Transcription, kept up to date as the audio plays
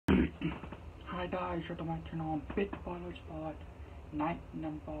Hi guys, you're watching on Big Baller Spot, night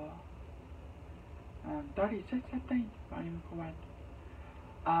number 36, I think, if I'm correct.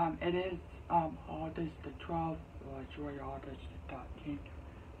 It is August the 12th, or it's really August the 13th.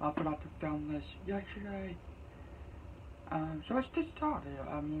 I forgot to film this yesterday. So let's get started.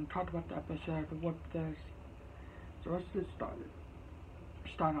 We'll talk about the episode with this. So let's get started.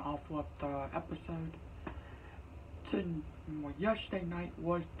 Starting off with the episode. Yesterday night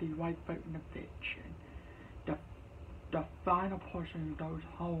was the White Fountain eviction. The final person goes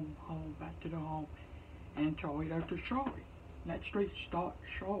home, back to the home, and Charlie goes to Charlie. Let's restart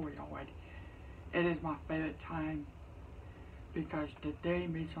Charlie already. It is my favorite time because the day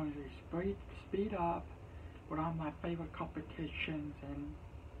makes on the speed up with all my favorite competitions and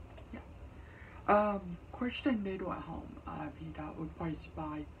yeah. Christian did at home. He got replaced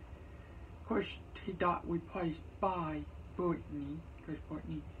by Brittany, because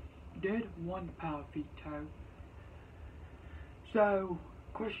Brittany did won the power veto. So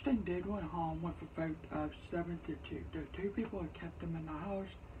Christian did went home with a vote of 7-2. The two people who kept him in the house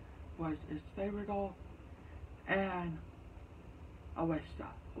was Salvador and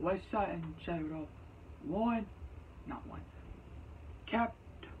Alyssa. Alyssa and Salvador kept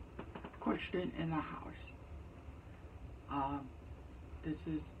Christian in the house. This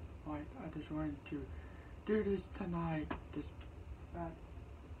is like, I just wanted to do this tonight, this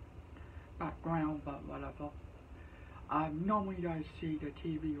background, but whatever. Normally you guys see the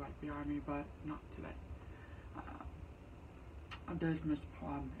TV right behind me, but not today. There's Miss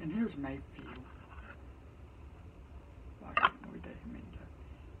Plum, and here's Mayfield. Well, I can't really get him in the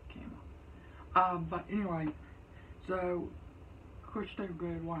camera. But anyway, so Christian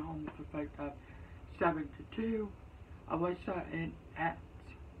Grid went home with a vote of 7-2. Alyssa and X,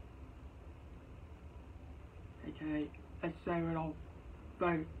 aka Salvador,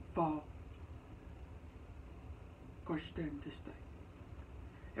 vote for Christian to stay.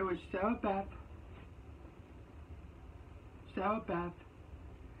 It was Sarah Beth,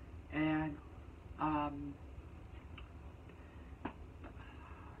 and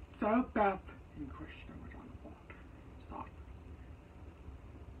Sarah Beth and Christian was on the board. Sorry.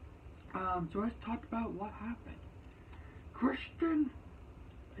 So let's talk about what happened. Christian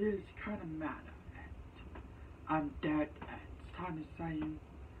is kind of mad at it. I'm dead at it. It's kind of saying,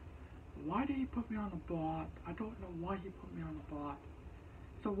 why did he put me on the block? I don't know why he put me on the block.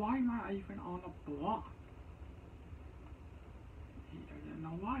 So why am I even on the block? He doesn't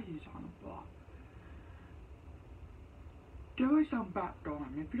know why he's on the block. There is some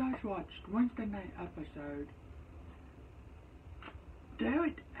background. If you guys watched Wednesday night episode,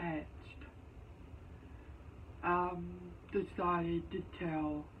 Derek asked, decided to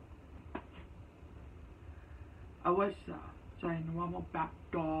tell Alyssa, saying, I'm a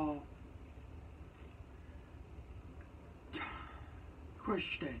backdoor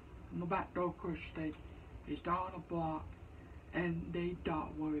Christian. I'm a backdoor Christian. He's down the block, and they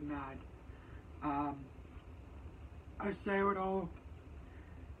got really mad. I say it all.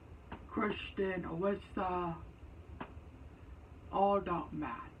 Christian, Alyssa, all got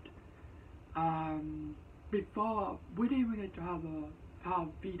mad. Before, we didn't even get to have a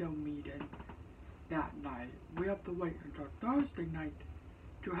veto meeting that night. We have to wait until Thursday night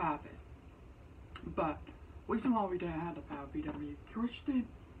to have it. But reason why we didn't have the power veto meeting, Christian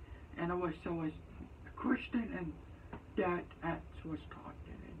and Christian and Dad X was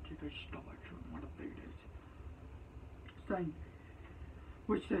talking into the storage room one of the videos, saying,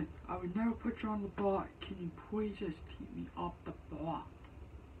 which said, I would never put you on the block. Can you please just keep me off the block?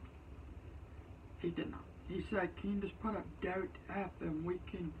 He did not. He said, can you just put up Derek F and we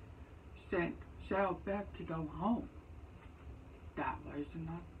can send Sarah Beth to go home? That was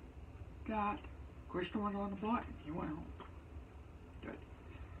not that. Christian went on the block and he went home. Good.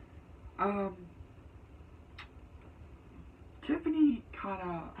 Tiffany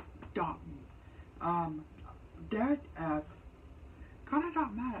kinda got me. Derek F kinda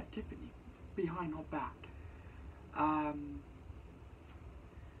got mad at Tiffany behind her back.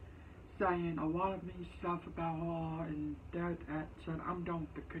 Saying a lot of mean stuff about her, and Derek F said, I'm done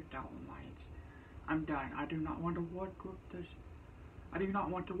with the Cookout Alliance. I'm done. I do not want to work with this. I do not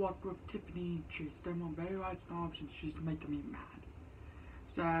want to work with Tiffany. She's done on very large knobs and she's making me mad.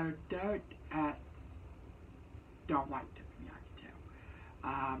 So Derek F don't like Tiffany, I can tell.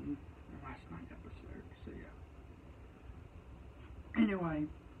 Last night episode, so yeah. Anyway,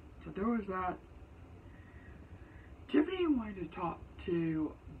 so there was that. Tiffany wanted to talk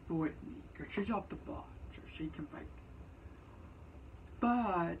to Brittany, because she's off the block, so she can fight.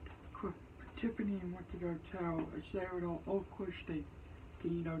 But Tiffany went to go tell Salvador, oh Christian,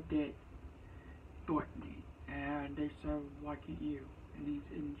 that Brittany. And they said, why can't you?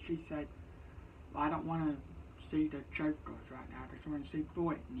 And she said, well, I don't want to see the Jokers right now. I just want to see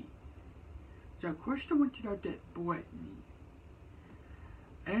Brittany. So Kristen went to go get Brittany.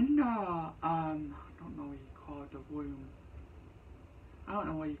 And, I don't know what you call the room. I don't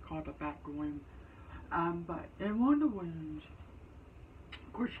know what you call the back room. But in one of the rooms,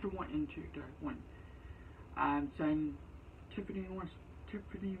 Kristen went into the one, saying Tiffany wants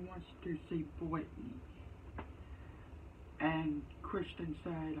to see Brittany. And Kristen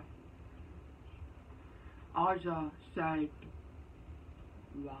said, Aja said,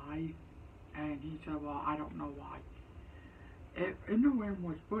 why? And he said, well, I don't know why. In the room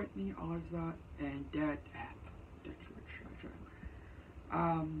was Brittany, Aja, and Dad F. That's what she said.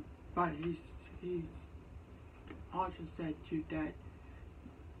 But Aja said to Dad,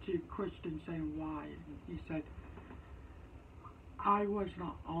 to Kristen saying why, and he said, I was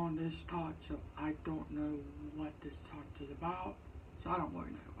not on this talk, so I don't know what this talk is about, so I don't really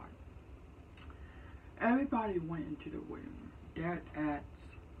know about it. Everybody went into the room. Dad, F,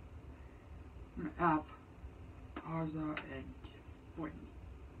 Aza, and Brittany.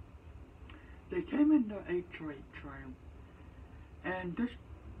 They came in the H room, and this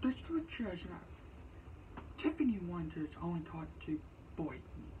what says now. Tiffany wanted to only talk to Brittany.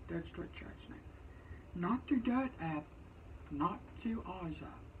 That's what says now. Not to Dad, F, not to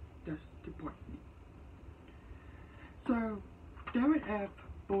Aza, just to Brittany. So, David F,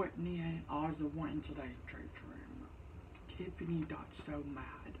 Brittany, and Aza went into the church room. Tiffany got so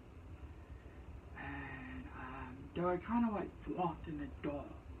mad. And, they were kind of like blocked in the door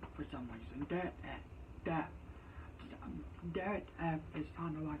for some reason. Dad F is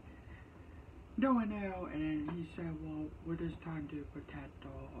kind of like going there, and he said, well, we're just trying to protect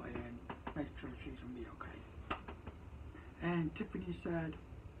her and make sure she's going to be okay. And Tiffany said,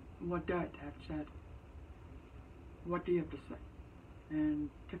 what Dad had said, what do you have to say? And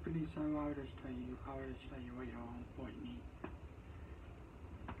Tiffany said, I'll just tell you later on, Brittany.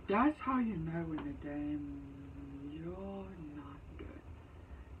 That's how you know in the game you're not good.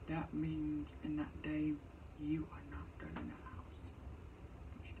 That means in that game you are not good in that house.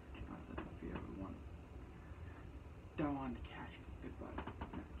 I don't know if you ever want to. Don't want to catch it, but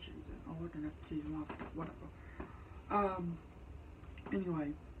not season. Or the next season after, whatever. Anyway,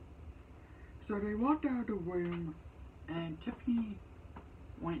 so they walked out of the room, and Tiffany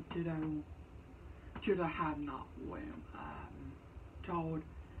went to the have-not room, told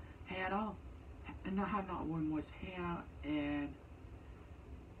Hannah, and the have-not room was Hannah and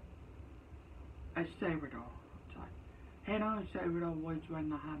Salvador. Sorry. Hannah and Salvador was in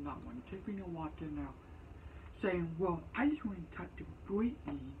the have-not room. Tiffany walked in there, saying, well, I just want to talk to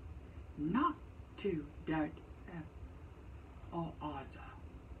Brittany, not to Dad or Aza.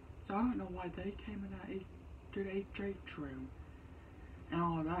 So I don't know why they came in to the HH room and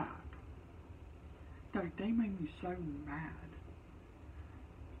all that. Like, they made me so mad.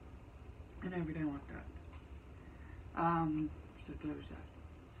 And everything like that. So there's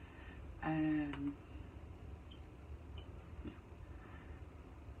that. And yeah.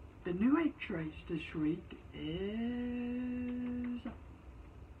 The new HH this week is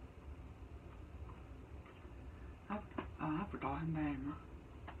I forgot her name.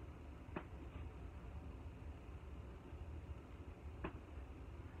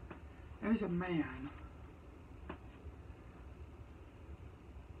 There's a man.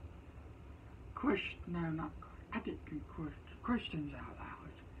 No, not. I did Christians out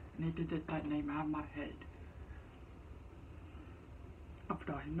loud. And they did that name out of my head. I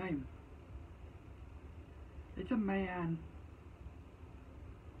forgot his name. It's a man.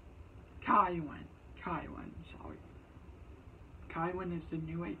 Kywin, sorry. Kywin is the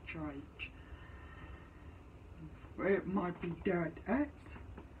new HRH. It might be Dad X,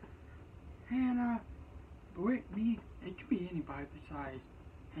 Hannah, Brittany. It could be anybody besides.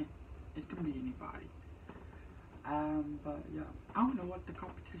 It can be anybody. But yeah, I don't know what the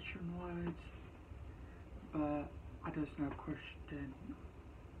competition was, but I just know Christian.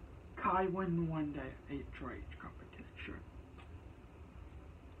 Kywin won the HRH competition.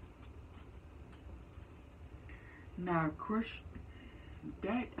 Now,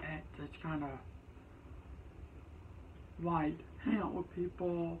 Dad X is kind of like hang out with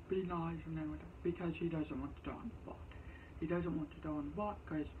people, be nice and everything, because he doesn't want to go on the bot. He doesn't want to go on the bot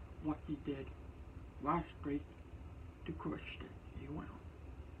because what he did last week to Christian, he went on.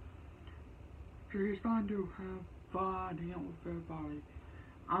 So he's trying to have fun, hang out with everybody.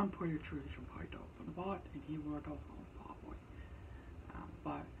 I'm pretty sure he should probably go on the bot, and he will go on probably.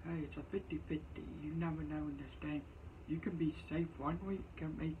 But hey, it's a 50-50. You never know in this game. You can be safe one week,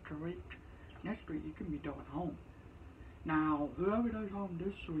 can make courage, next week you can be doing home. Now, whoever does home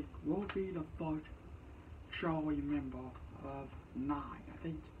this week will be the first Charlie member of 9. I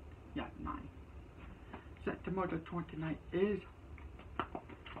think, yeah, 9. September the 29th is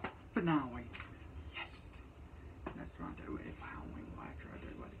finale. Yes. That's what I do ready for Halloween. Well, actually, I do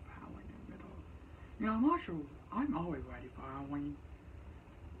ready for Halloween in the middle. You know, I'm always ready for Halloween.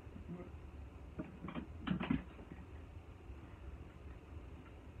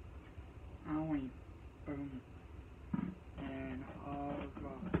 Halloween. Boom. And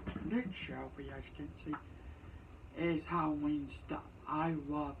next shelf, as you can see, is Halloween stuff. I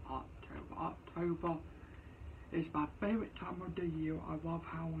love October. October is my favorite time of the year. I love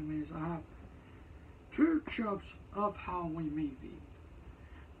Halloween. I have 2 tubs of Halloween movies.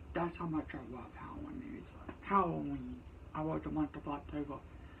 That's how much I love Halloween movies. Halloween. I love the month of October.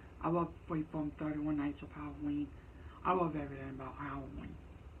 I love Freeform 31 Nights of Halloween. I love everything about Halloween.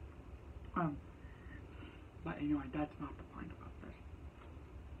 But anyway, that's not the point about this.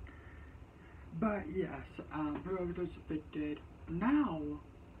 But yes, whoever does the bit did. Now,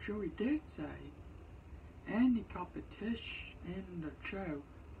 Joey did say, any competition in the show,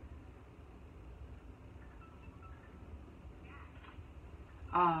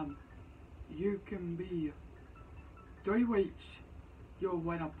 you can be 3 weeks, you'll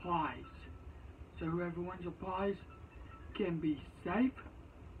win a prize. So whoever wins a prize can be safe,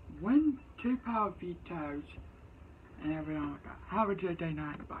 win 2 power vetoes, and everything like that. Have a good day,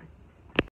 night, bye.